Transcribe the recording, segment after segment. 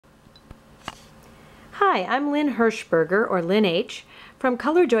Hi, I'm Lynn Hirschberger, or Lynn H, from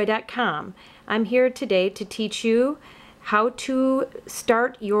colorjoy.com. I'm here today to teach you how to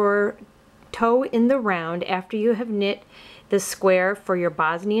start your toe in the round after you have knit the square for your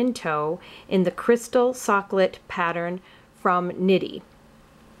Bosnian toe in the crystal socklet pattern from Knitty.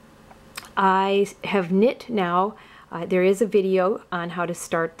 I have knit now. There is a video on how to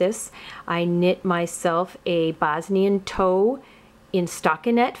start this. I knit myself a Bosnian toe in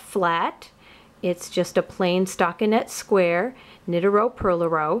stockinette flat. It's just a plain stockinette square, knit a row, purl a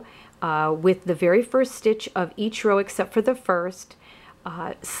row, with the very first stitch of each row except for the first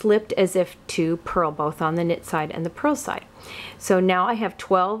slipped as if to purl, both on the knit side and the purl side. So now I have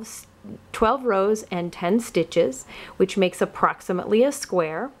 12 rows and 10 stitches, which makes approximately a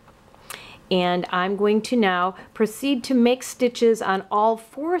square. And I'm going to now proceed to make stitches on all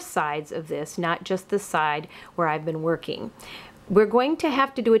 4 sides of this, not just the side where I've been working. We're going to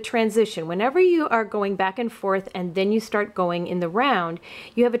have to do a transition. Whenever you are going back and forth and then you start going in the round,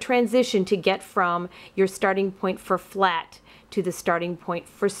 you have a transition to get from your starting point for flat to the starting point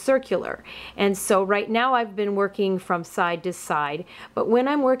for circular. And so right now I've been working from side to side, but when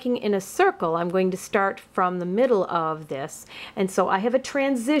I'm working in a circle, I'm going to start from the middle of this. And so I have a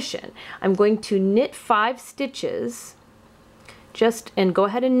transition. I'm going to knit 5 stitches, and go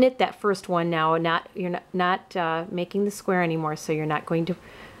ahead and knit that first one now. You're not making the square anymore, so you're not going to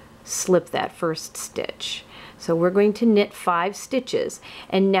slip that first stitch. So we're going to knit 5 stitches,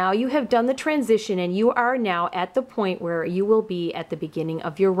 and now you have done the transition, and you are now at the point where you will be at the beginning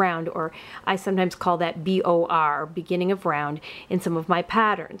of your round, or I sometimes call that BOR, beginning of round, in some of my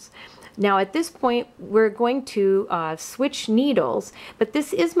patterns. Now at this point we're going to switch needles, but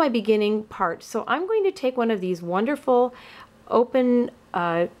this is my beginning part, so I'm going to take one of these wonderful open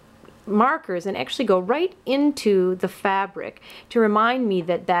markers and actually go right into the fabric to remind me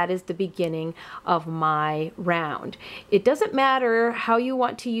that that is the beginning of my round. It doesn't matter how you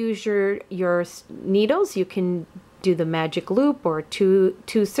want to use your needles. You can do the magic loop or two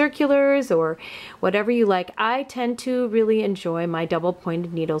circulars or whatever you like. I tend to really enjoy my double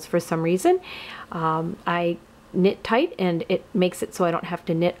pointed needles for some reason. I knit tight, and it makes it so I don't have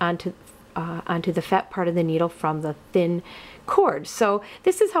to knit onto the fat part of the needle from the thin cord. So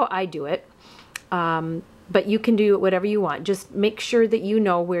this is how I do it, but you can do it whatever you want. Just make sure that you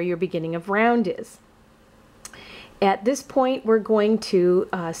know where your beginning of round is. At this point we're going to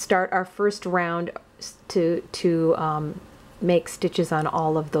start our first round to make stitches on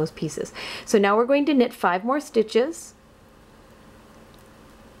all of those pieces. So now we're going to knit 5 more stitches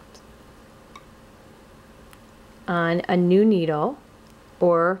on a new needle,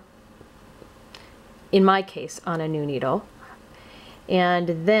 or in my case on a new needle,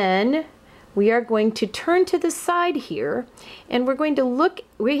 and then we are going to turn to the side here, and we're going to look.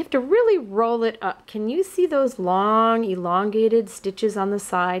 We have to really roll it up. Can you see those long elongated stitches on the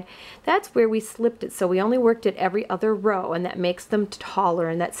side? That's where we slipped it, so we only worked it every other row, and that makes them taller,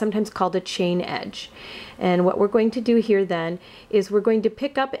 and that's sometimes called a chain edge. And what we're going to do here then is we're going to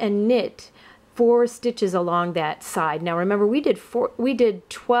pick up and knit 4 stitches along that side. Now remember, we did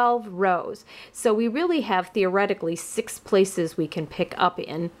 12 rows, so we really have theoretically 6 places we can pick up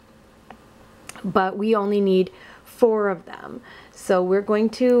in, but we only need 4 of them. So we're going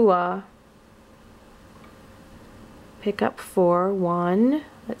to pick up 4. 1,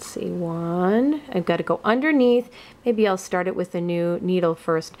 let's see, 1. I've got to go underneath. Maybe I'll start it with a new needle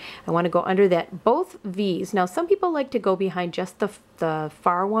first. I want to go under that, both V's. Now some people like to go behind just the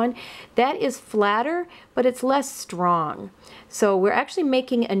far one. That is flatter, but it's less strong. So we're actually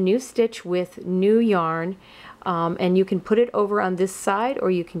making a new stitch with new yarn, and you can put it over on this side, or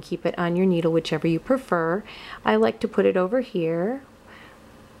you can keep it on your needle, whichever you prefer. I like to put it over here.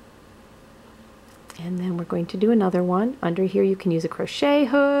 And then we're going to do another one. Under here you can use a crochet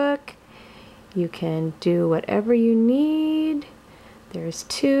hook. You can do whatever you need. There's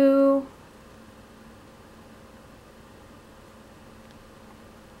 2.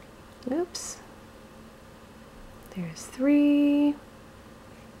 Oops. There's 3.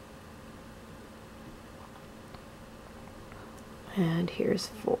 And here's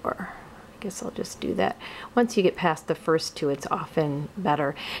 4. I guess I'll just do that. Once you get past the first 2, it's often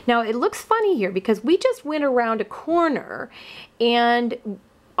better. Now it looks funny here because we just went around a corner, and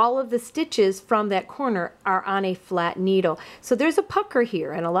all of the stitches from that corner are on a flat needle. So there's a pucker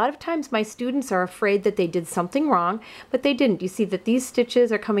here, and a lot of times my students are afraid that they did something wrong, but they didn't. You see that these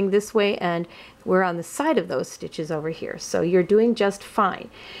stitches are coming this way, and we're on the side of those stitches over here. So you're doing just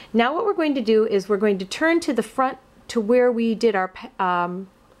fine. Now what we're going to do is we're going to turn to the front to where we did our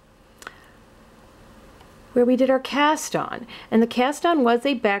where we did our cast on. And the cast on was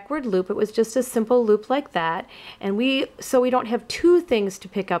a backward loop. It was just a simple loop like that. And so we don't have two things to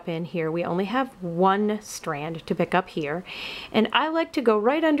pick up in here. We only have one strand to pick up here. And I like to go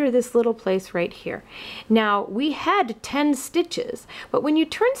right under this little place right here. Now we had 10 stitches, but when you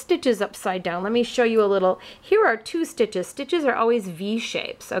turn stitches upside down, let me show you a little. Here are 2 stitches. Stitches are always V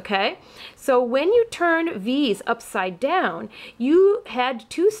shapes, okay? So when you turn V's upside down, you had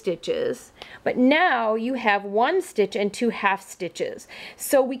 2 stitches, but now you have 1 stitch and 2 half stitches.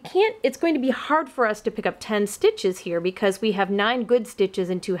 So we can't, it's going to be hard for us to pick up 10 stitches here because we have 9 good stitches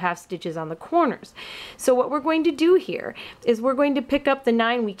and 2 half stitches on the corners. So what we're going to do here is we're going to pick up the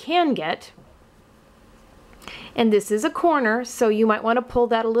 9 we can get. And this is a corner, so you might want to pull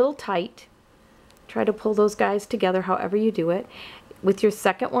that a little tight. Try to pull those guys together however you do it. With your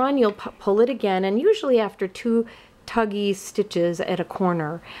second one, you'll pull it again, and usually after 2 tuggy stitches at a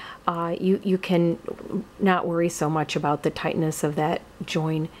corner, you can not worry so much about the tightness of that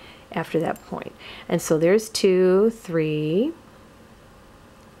join after that point. And so there's 2, 3,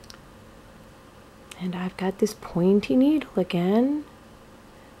 and I've got this pointy needle again.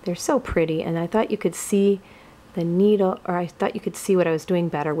 They're so pretty, and I thought you could see the needle, or I thought you could see what I was doing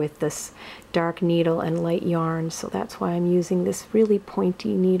better with this dark needle and light yarn, so that's why I'm using this really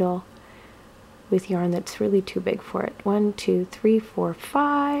pointy needle with yarn that's really too big for it. 1, 2, 3, 4,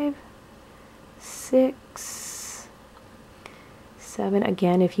 5, 6, 7.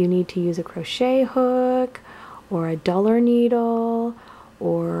 Again, if you need to use a crochet hook or a duller needle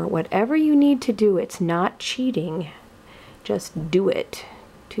or whatever you need to do, it's not cheating. Just do it.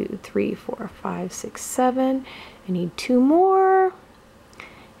 2, 3, 4, 5, 6, 7. I need 2 more.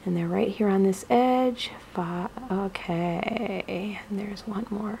 And they're right here on this edge. 5. Okay. And there's 1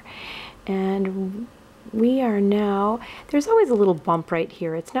 more. And we are now, there's always a little bump right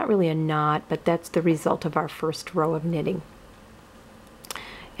here. It's not really a knot, but that's the result of our first row of knitting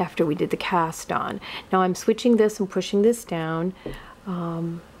after we did the cast on. Now I'm switching this and pushing this down.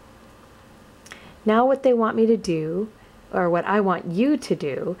 Now what they want me to do, or what I want you to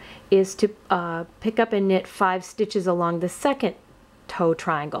do, is to pick up and knit 5 stitches along the second toe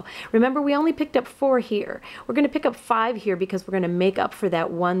triangle. Remember, we only picked up 4 here. We're going to pick up 5 here because we're going to make up for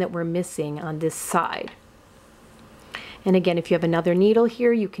that 1 that we're missing on this side. And again, if you have another needle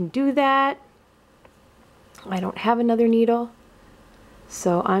here, you can do that. I don't have another needle,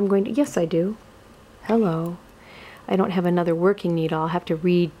 so I'm going to, yes I do. Hello. I don't have another working needle. I'll have to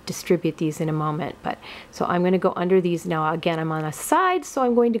redistribute these in a moment. But so I'm going to go under these now. Again, I'm on a side, so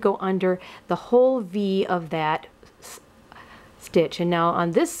I'm going to go under the whole V of that stitch. And now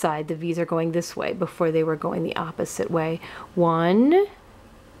on this side, the V's are going this way. Before they were going the opposite way. 1,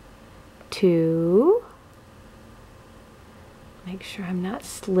 2. Make sure I'm not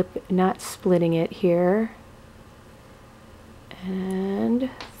splitting it here. And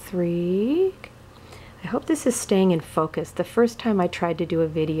 3. I hope this is staying in focus. The first time I tried to do a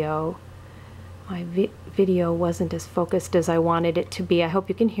video, my video wasn't as focused as I wanted it to be. I hope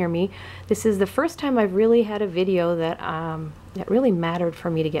you can hear me. This is the first time I've really had a video that, that really mattered for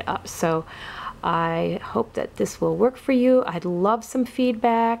me to get up. So I hope that this will work for you. I'd love some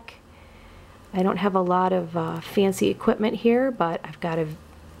feedback. I don't have a lot of fancy equipment here, but I've got a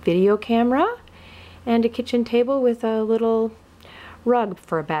video camera and a kitchen table with a little rug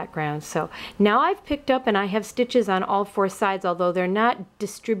for a background. So now I've picked up and I have stitches on all 4 sides, although they're not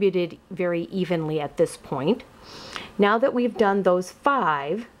distributed very evenly at this point. Now that we've done those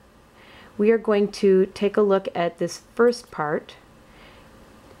 5, we are going to take a look at this first part.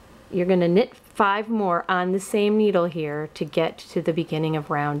 You're going to knit 5 more on the same needle here to get to the beginning of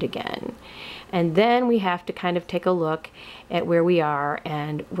round again. And then we have to kind of take a look at where we are,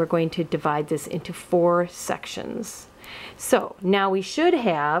 and we're going to divide this into 4 sections. So now we should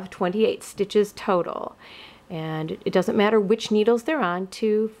have 28 stitches total, and it doesn't matter which needles they're on.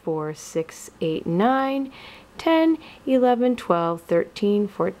 2, 4, 6, 8, 9, 10, 11, 12, 13,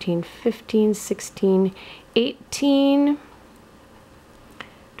 14, 15, 16, 18,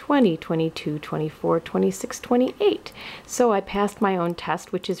 20, 22, 24, 26, 28. So I passed my own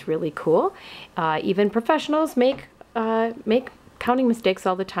test, which is really cool. Even professionals make counting mistakes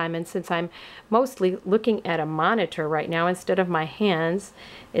all the time, and since I'm mostly looking at a monitor right now instead of my hands,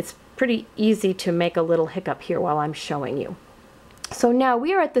 it's pretty easy to make a little hiccup here while I'm showing you. So now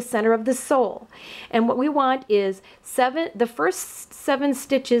we are at the center of the sole, and what we want is the first 7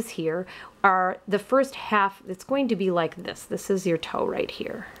 stitches here are the first half. It's going to be like this. This is your toe right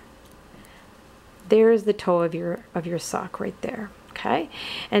here. There's the toe of your sock right there. Okay,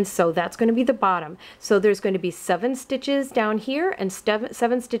 and so that's going to be the bottom. So there's going to be 7 stitches down here and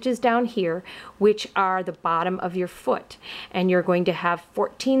 7 stitches down here, which are the bottom of your foot. And you're going to have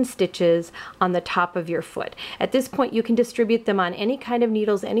 14 stitches on the top of your foot. At this point, you can distribute them on any kind of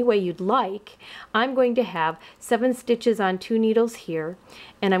needles any way you'd like. I'm going to have 7 stitches on 2 needles here,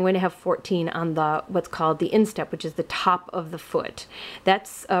 and I'm going to have 14 on the what's called the instep, which is the top of the foot.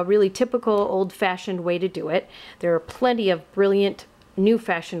 That's a really typical old-fashioned way to do it. There are plenty of brilliant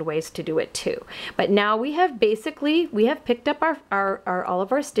new-fashioned ways to do it too. But now we have picked up all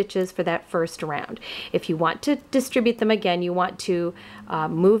of our stitches for that first round. If you want to distribute them again, you want to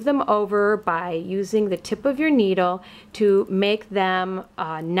move them over by using the tip of your needle to make them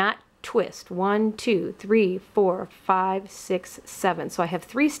not twist. 1, 2, 3, 4, 5, 6, 7. So I have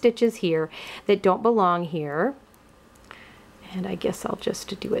 3 stitches here that don't belong here. And I guess I'll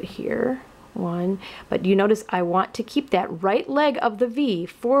just do it here. 1, but you notice I want to keep that right leg of the V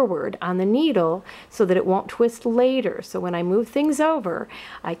forward on the needle so that it won't twist later. So when I move things over,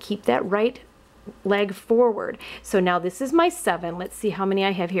 I keep that right leg forward. So now this is my 7. Let's see how many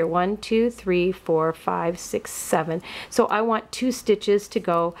I have here. 1, 2, 3, 4, 5, 6, 7. So I want 2 stitches to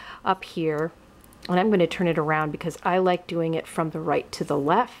go up here, and I'm going to turn it around because I like doing it from the right to the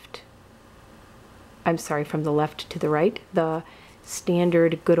left. I'm sorry, from the left to the right, the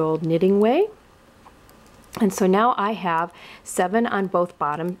standard good old knitting way. And so now I have 7 on both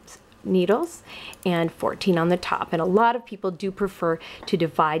bottom needles and 14 on the top. And a lot of people do prefer to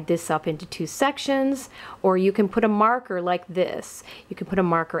divide this up into 2 sections, or you can put a marker like this. You can put a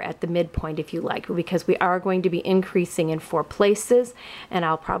marker at the midpoint if you like, because we are going to be increasing in 4 places, and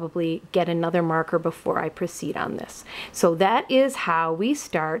I'll probably get another marker before I proceed on this. So that is how we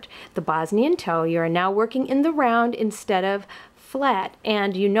start the Bosnian toe. You are now working in the round instead of flat,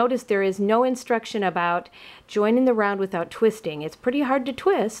 and you notice there is no instruction about joining the round without twisting. It's pretty hard to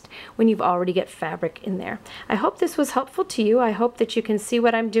twist when you've already got fabric in there. I hope this was helpful to you. I hope that you can see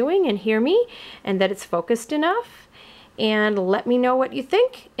what I'm doing and hear me, and that it's focused enough. And let me know what you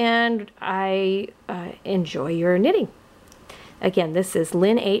think, and I enjoy your knitting. Again, this is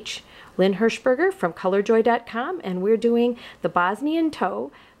Lynn Hirschberger from colorjoy.com, and we're doing the Bosnian toe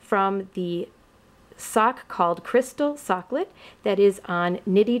from the sock called Crystal Socklet that is on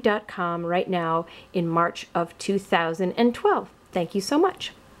knitty.com right now in March of 2012. Thank you so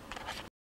much.